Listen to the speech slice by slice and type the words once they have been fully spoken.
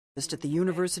At the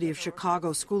University of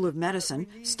Chicago School of Medicine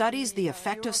studies the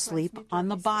effect of sleep on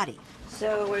the body.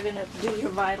 So we're going to do your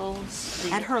vitals.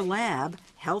 At her lab,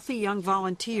 healthy young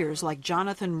volunteers like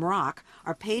Jonathan Mrock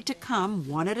are paid to come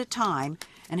one at a time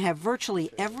and have virtually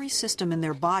every system in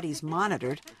their bodies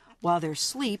monitored while their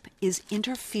sleep is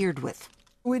interfered with.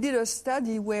 We did a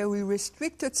study where we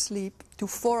restricted sleep to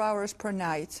 4 hours per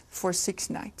night for 6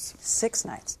 nights. 6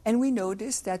 nights. And we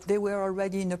noticed that they were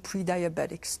already in a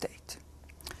pre-diabetic state.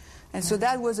 And so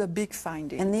that was a big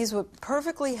finding. And these were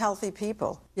perfectly healthy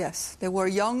people. Yes, they were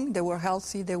young, they were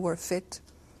healthy, they were fit.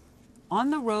 On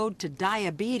the road to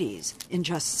diabetes in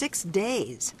just 6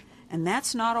 days. And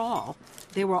that's not all.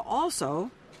 They were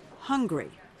also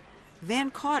hungry. Van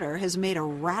Cotter has made a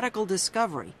radical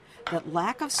discovery that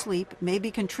lack of sleep may be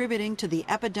contributing to the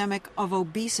epidemic of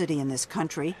obesity in this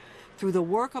country through the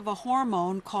work of a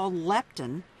hormone called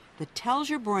leptin that tells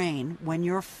your brain when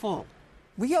you're full.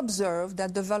 We observed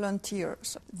that the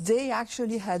volunteers, they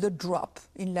actually had a drop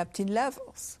in leptin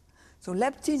levels. So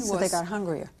they got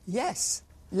hungrier. Yes.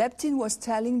 Leptin was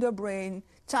telling the brain,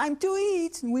 time to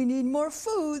eat, we need more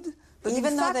food. But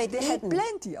even though they had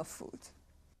plenty of food.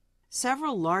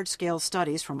 Several large-scale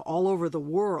studies from all over the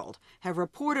world have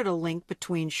reported a link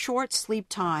between short sleep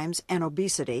times and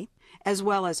obesity, as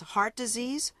well as heart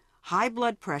disease, high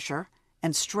blood pressure,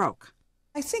 and stroke.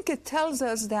 I think it tells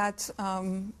us that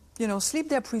sleep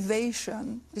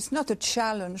deprivation is not a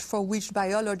challenge for which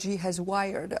biology has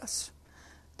wired us.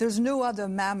 There's no other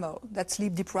mammal that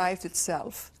sleep deprived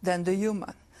itself than the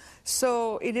human.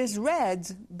 So it is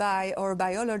read by our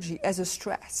biology as a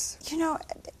stress. You know,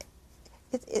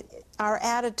 our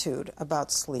attitude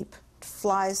about sleep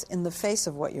flies in the face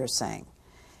of what you're saying.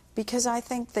 Because I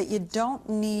think that you don't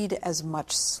need as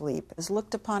much sleep as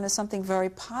looked upon as something very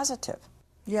positive.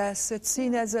 Yes, it's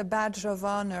seen as a badge of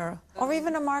honor. Or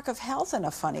even a mark of health in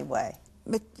a funny way.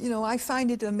 But, I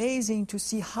find it amazing to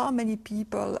see how many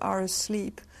people are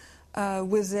asleep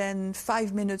within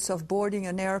 5 minutes of boarding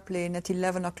an airplane at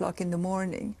 11 o'clock in the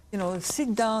morning.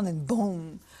 Sit down and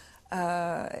boom.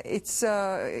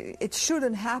 It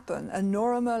shouldn't happen. A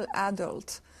normal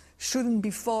adult shouldn't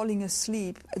be falling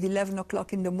asleep at 11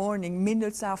 o'clock in the morning,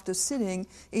 minutes after sitting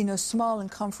in a small and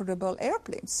comfortable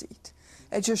airplane seat.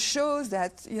 It just shows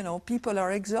that, people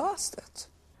are exhausted.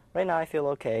 Right now I feel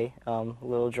okay, a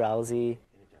little drowsy.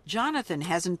 Jonathan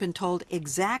hasn't been told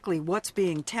exactly what's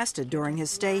being tested during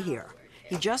his stay here.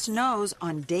 He just knows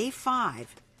on day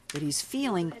 5 that he's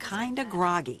feeling kind of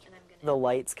groggy. The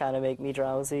lights kind of make me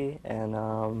drowsy, and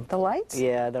The lights?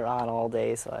 Yeah, they're on all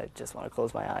day, so I just want to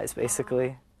close my eyes,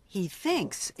 basically. He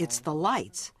thinks it's the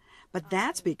lights, but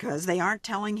that's because they aren't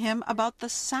telling him about the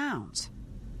sounds.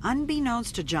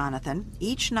 Unbeknownst to Jonathan,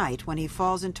 each night when he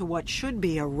falls into what should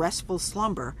be a restful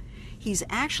slumber, he's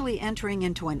actually entering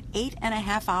into an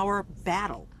 8.5-hour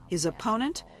battle. His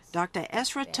opponent, Dr.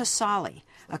 Esra Tassali,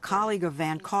 a colleague of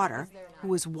Van Cotter,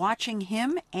 who is watching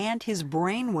him and his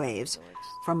brain waves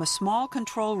from a small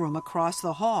control room across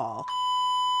the hall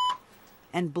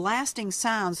and blasting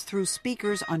sounds through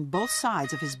speakers on both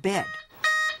sides of his bed.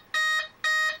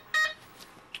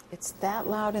 It's that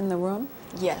loud in the room?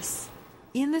 Yes.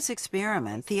 In this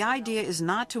experiment, the idea is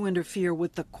not to interfere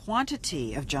with the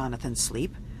quantity of Jonathan's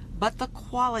sleep, but the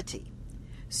quality.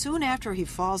 Soon after he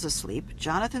falls asleep,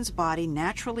 Jonathan's body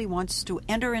naturally wants to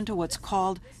enter into what's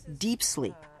called deep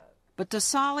sleep. But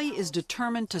Tassali is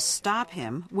determined to stop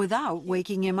him without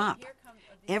waking him up.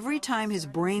 Every time his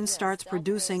brain starts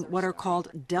producing what are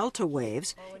called delta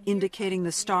waves, indicating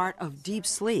the start of deep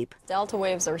sleep. Delta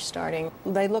waves are starting.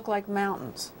 They look like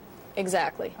mountains.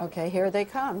 Exactly. Okay, here they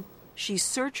come. She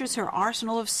searches her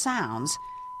arsenal of sounds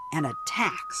and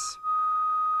attacks.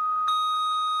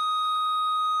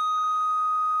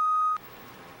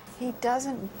 He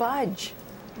doesn't budge.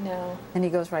 No. And he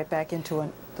goes right back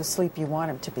into the sleep you want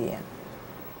him to be in.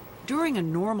 During a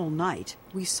normal night,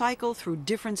 we cycle through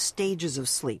different stages of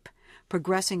sleep,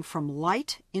 progressing from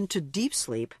light into deep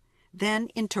sleep, then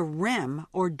into REM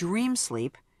or dream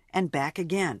sleep, and back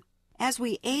again. As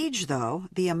we age, though,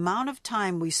 the amount of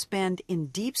time we spend in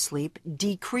deep sleep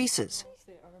decreases.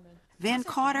 Van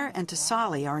Cotter and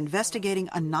Tassali are investigating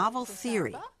a novel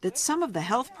theory that some of the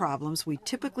health problems we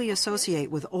typically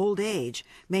associate with old age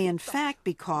may in fact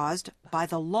be caused by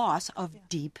the loss of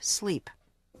deep sleep.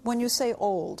 When you say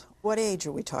old, what age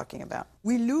are we talking about?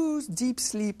 We lose deep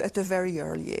sleep at a very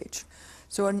early age.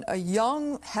 So a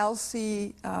young,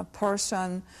 healthy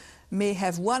person may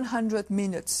have 100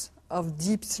 minutes of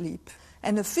deep sleep.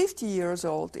 And at 50 years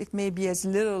old, it may be as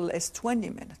little as 20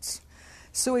 minutes.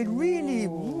 So it really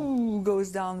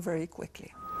goes down very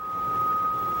quickly.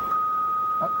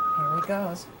 Oh, here he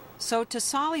goes. So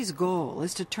Tasali's goal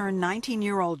is to turn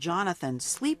 19-year-old Jonathan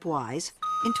sleep-wise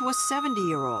into a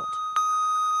 70-year-old.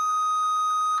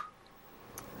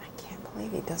 I can't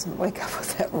believe he doesn't wake up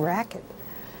with that racket.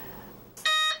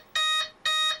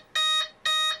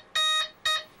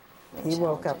 He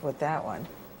woke up with that one.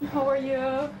 How are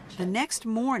you? The next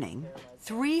morning,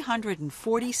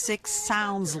 346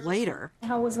 sounds later,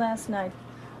 How was last night?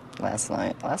 Last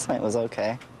night was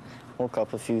okay. Woke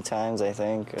up a few times, I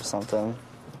think, or something.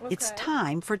 it's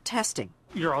time for testing.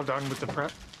 You're all done with the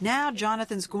prep? Now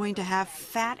Jonathan's going to have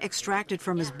fat extracted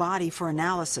from his body for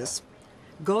analysis,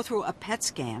 go through a PET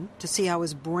scan to see how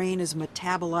his brain is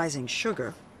metabolizing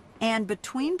sugar, and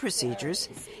between procedures,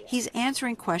 he's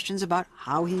answering questions about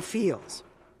how he feels.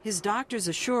 His doctors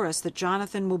assure us that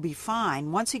Jonathan will be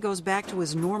fine once he goes back to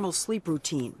his normal sleep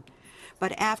routine.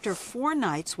 But after 4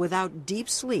 nights without deep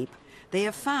sleep, they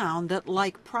have found that,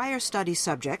 like prior study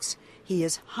subjects, he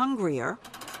is hungrier,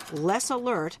 less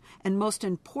alert, and most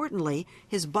importantly,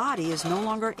 his body is no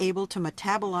longer able to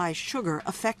metabolize sugar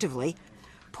effectively,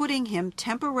 putting him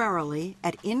temporarily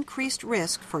at increased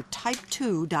risk for type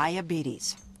 2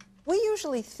 diabetes. We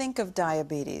usually think of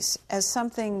diabetes as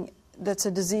something that's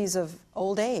a disease of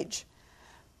old age,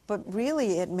 but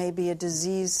really it may be a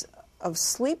disease of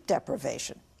sleep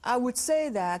deprivation. I would say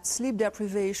that sleep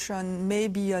deprivation may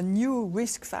be a new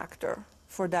risk factor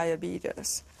for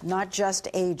diabetes. Not just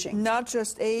aging. Not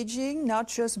just aging, not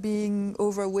just being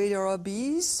overweight or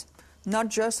obese, not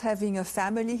just having a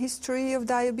family history of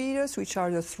diabetes, which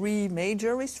are the 3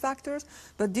 major risk factors,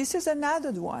 but this is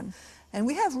another one. And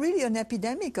we have really an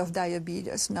epidemic of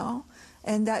diabetes now,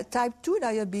 and that type 2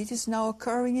 diabetes is now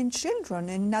occurring in children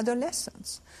and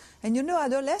adolescents. And you know,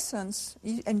 adolescents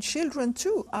and children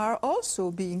too are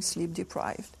also being sleep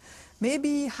deprived.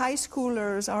 Maybe high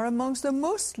schoolers are amongst the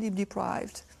most sleep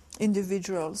deprived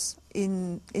individuals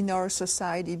in our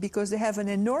society because they have an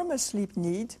enormous sleep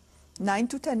need, 9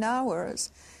 to 10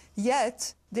 hours,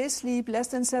 yet they sleep less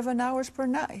than 7 hours per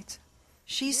night.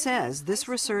 She says this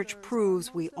research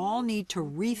proves we all need to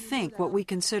rethink what we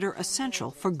consider essential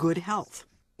for good health.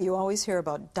 You always hear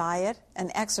about diet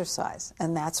and exercise,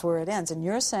 and that's where it ends. And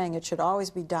you're saying it should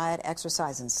always be diet,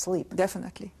 exercise, and sleep.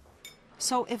 Definitely.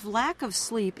 So if lack of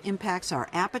sleep impacts our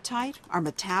appetite, our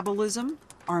metabolism,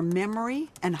 our memory,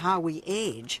 and how we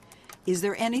age, is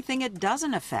there anything it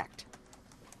doesn't affect?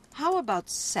 How about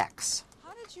sex?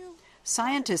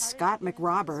 Scientist Scott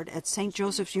McRobert at St.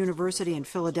 Joseph's University in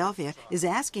Philadelphia is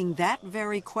asking that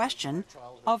very question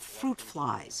of fruit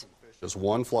flies. There's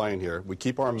one fly in here. We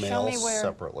keep our Show me males where.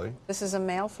 separately. This is a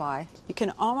male fly. You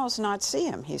can almost not see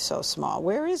him. He's so small.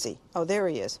 Where is he? Oh, there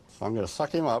he is. So I'm going to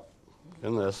suck him up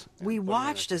in this. We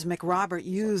watched as McRobert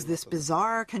used this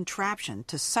bizarre contraption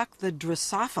to suck the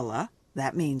Drosophila,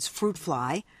 that means fruit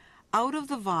fly, out of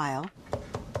the vial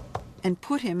and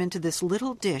put him into this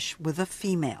little dish with a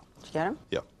female. Did you get him?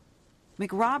 Yeah.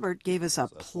 McRobert gave us a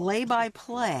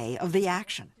play-by-play of the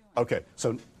action. Okay,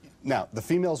 so now the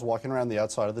female's walking around the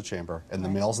outside of the chamber, and the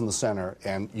male's in the center,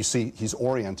 and you see he's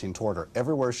orienting toward her.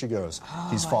 Everywhere she goes,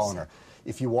 he's following her.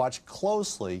 If you watch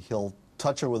closely, he'll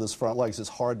touch her with his front legs. It's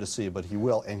hard to see, but he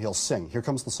will, and he'll sing. Here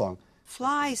comes the song.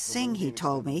 Flies sing, he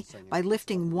told me, by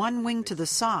lifting one wing to the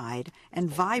side and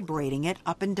vibrating it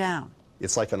up and down.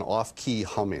 It's like an off-key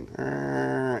humming,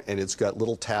 and it's got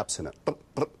little taps in it.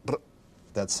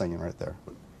 That's singing right there.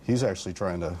 He's actually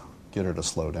trying to get her to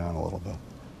slow down a little bit.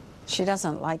 She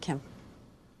doesn't like him.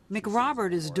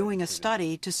 McRobert is doing a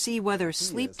study to see whether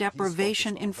sleep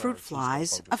deprivation in fruit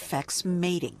flies affects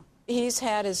mating. He's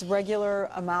had his regular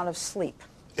amount of sleep.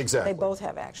 Exactly. They both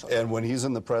have, actually. And when he's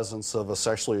in the presence of a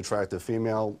sexually attractive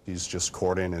female, he's just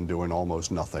courting and doing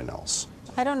almost nothing else.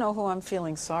 I don't know who I'm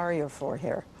feeling sorrier for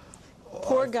here.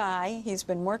 Poor guy, he's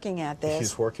been working at this.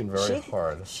 He's working very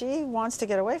hard. She wants to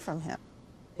get away from him.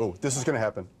 Oh, this is going to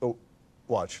happen. Oh,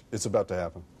 watch. It's about to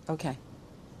happen. Okay.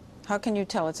 How can you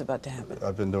tell it's about to happen?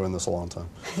 I've been doing this a long time.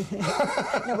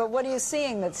 No, but what are you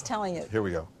seeing that's telling you? Here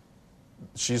we go.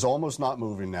 She's almost not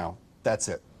moving now. That's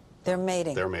it. They're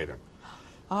mating. They're mating.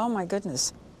 Oh, my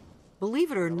goodness.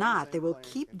 Believe it or not, they will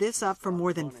keep this up for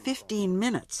more than 15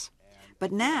 minutes.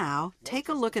 But now, take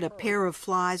a look at a pair of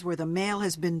flies where the male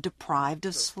has been deprived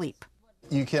of sleep.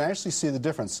 You can actually see the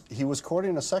difference. He was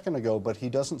courting a second ago, but he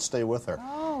doesn't stay with her.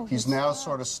 Oh, he's now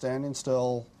sort of standing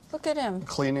still, Look at him.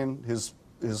 cleaning his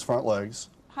front legs.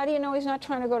 How do you know he's not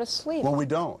trying to go to sleep? Well, we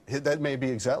don't. That may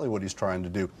be exactly what he's trying to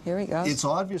do. Here he goes. It's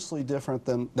obviously different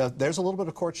than... Now, there's a little bit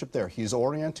of courtship there. He's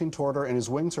orienting toward her, and his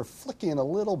wings are flicking a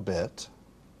little bit.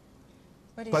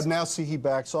 But now, see, he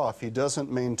backs off. He doesn't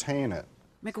maintain it.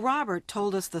 McRobert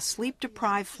told us the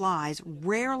sleep-deprived flies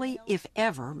rarely, if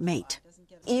ever, mate.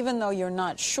 Even though you're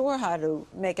not sure how to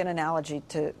make an analogy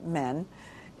to men,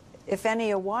 if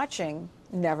any are watching,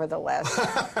 nevertheless,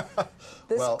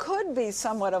 this could be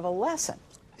somewhat of a lesson.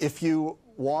 If you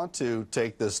want to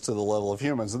take this to the level of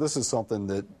humans, and this is something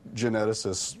that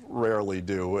geneticists rarely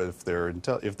do if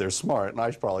they're smart, and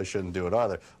I probably shouldn't do it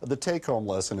either, the take-home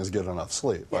lesson is get enough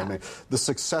sleep. Yeah. I mean, the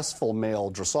successful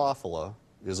male Drosophila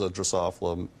is a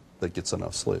Drosophila that gets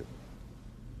enough sleep.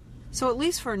 So at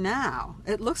least for now,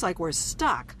 it looks like we're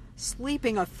stuck,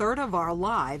 sleeping a third of our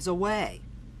lives away.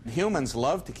 Humans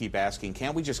love to keep asking,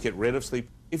 can't we just get rid of sleep?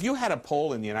 If you had a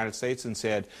poll in the United States and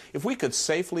said, if we could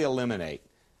safely eliminate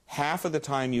half of the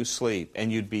time you sleep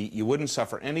and you wouldn't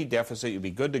suffer any deficit, you'd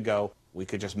be good to go, we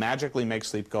could just magically make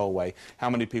sleep go away, how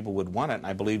many people would want it? And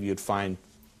I believe you'd find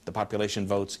the population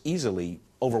votes easily,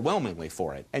 overwhelmingly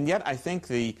for it. And yet I think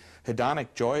the hedonic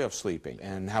joy of sleeping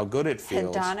and how good it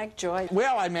feels. Hedonic joy?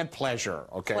 Well, I meant pleasure,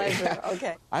 okay? Pleasure,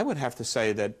 okay. I would have to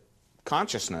say that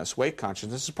consciousness, wake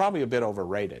consciousness, is probably a bit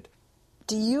overrated.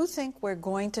 Do you think we're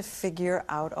going to figure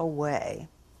out a way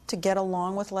to get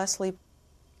along with less sleep?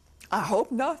 I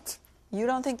hope not. You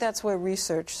don't think that's where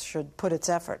research should put its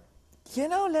effort? You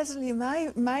know, Leslie,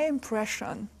 my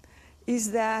impression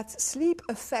is that sleep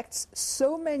affects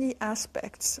so many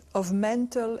aspects of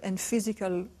mental and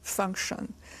physical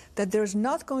function that there's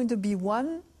not going to be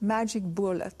one magic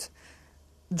bullet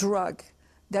drug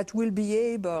that will be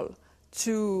able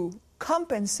to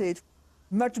compensate.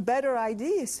 Much better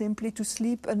idea is simply to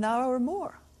sleep an hour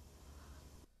more.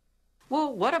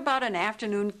 Well, what about an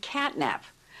afternoon cat nap?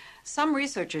 Some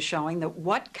research is showing that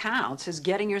what counts is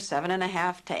getting your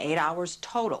 7.5 to 8 hours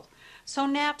total. So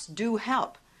naps do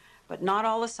help, but not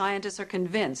all the scientists are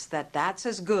convinced that that's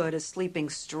as good as sleeping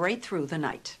straight through the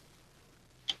night.